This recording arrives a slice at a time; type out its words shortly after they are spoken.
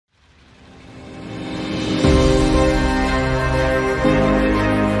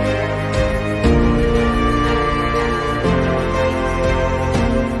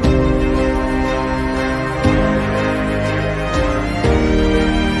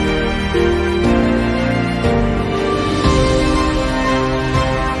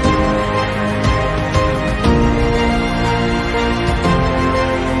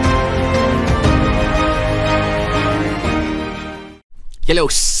Hello,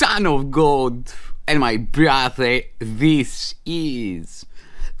 Son of God and my brother. This is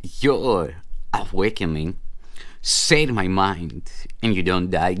your awakening. Set my mind and you don't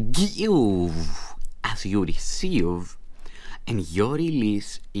die. Give as you receive, and your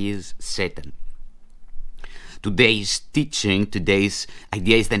release is certain. Today's teaching, today's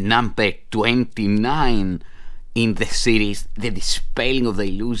idea is the number 29 in the series, The Dispelling of the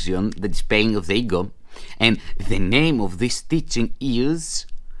Illusion, The Dispelling of the Ego. And the name of this teaching is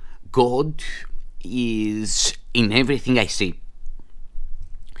God is in everything I see.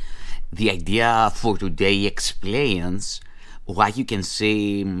 The idea for today explains why you can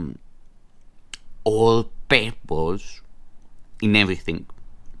see all purpose in everything.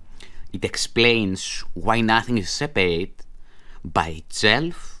 It explains why nothing is separate by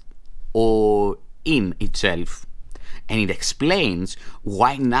itself or in itself. And it explains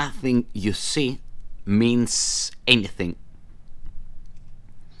why nothing you see means anything.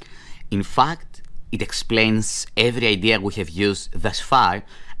 In fact, it explains every idea we have used thus far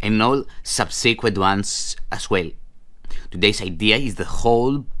and all subsequent ones as well. Today's idea is the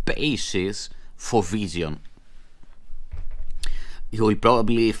whole basis for vision. You will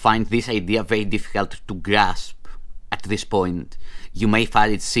probably find this idea very difficult to grasp at this point. You may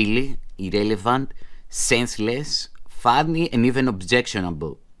find it silly, irrelevant, senseless, funny, and even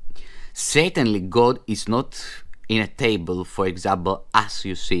objectionable. Certainly, God is not in a table, for example, as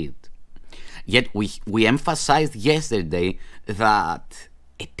you see it. Yet we emphasized yesterday that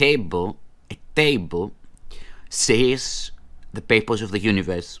a table says the purpose of the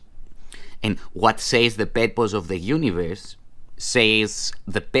universe. And what says the purpose of the universe says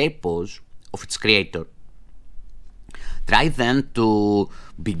the purpose of its creator. Try then to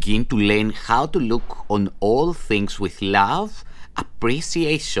begin to learn how to look on all things with love,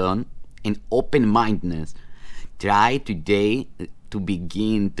 appreciation, and open-mindedness. Try today to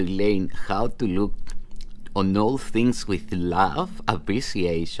begin to learn how to look on all things with love,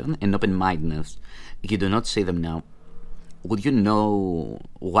 appreciation, and open-mindedness. You do not say them now. Would you know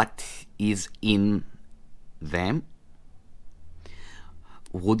what is in them?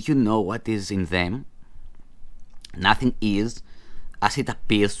 Would you know what is in them? Nothing is as it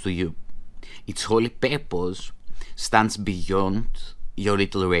appears to you. Its holy purpose stands beyond your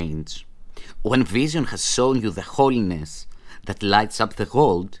little range. When vision has shown you the holiness that lights up the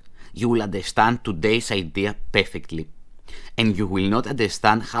world, you will understand today's idea perfectly, and you will not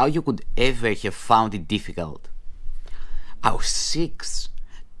understand how you could ever have found it difficult. Our 6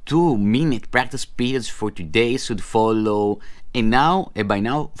 2-minute practice periods for today should follow a by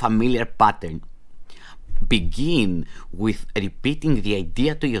now familiar pattern. Begin with repeating the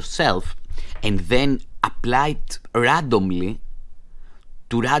idea to yourself and then apply it randomly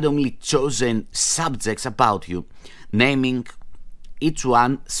to randomly chosen subjects about you, naming each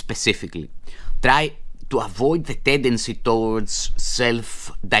one specifically. Try to avoid the tendency towards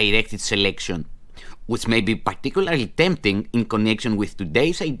self-directed selection, which may be particularly tempting in connection with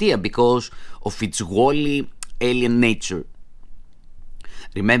today's idea because of its wholly alien nature.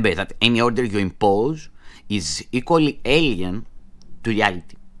 Remember that any order you impose is equally alien to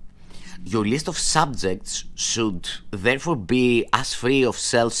reality. Your list of subjects should therefore be as free of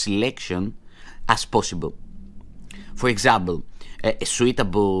self-selection as possible. For example, a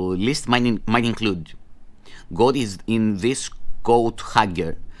suitable list might include: God is in this coat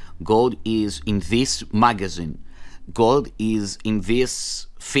hanger, God is in this magazine, God is in this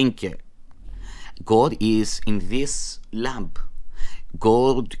thinker, God is in this lamp,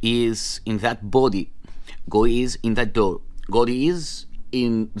 God is in that body, God is in that door, God is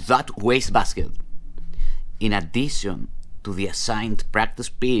in that wastebasket. In addition to the assigned practice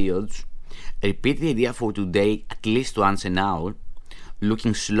periods, repeat the idea for today at least once an hour,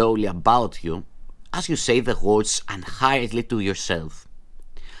 looking slowly about you as you say the words unhurriedly to yourself.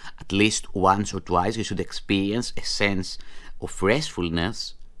 At least once or twice you should experience a sense of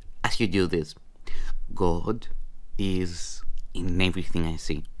restfulness as you do this. God is in everything I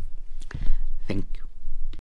see. Thank you.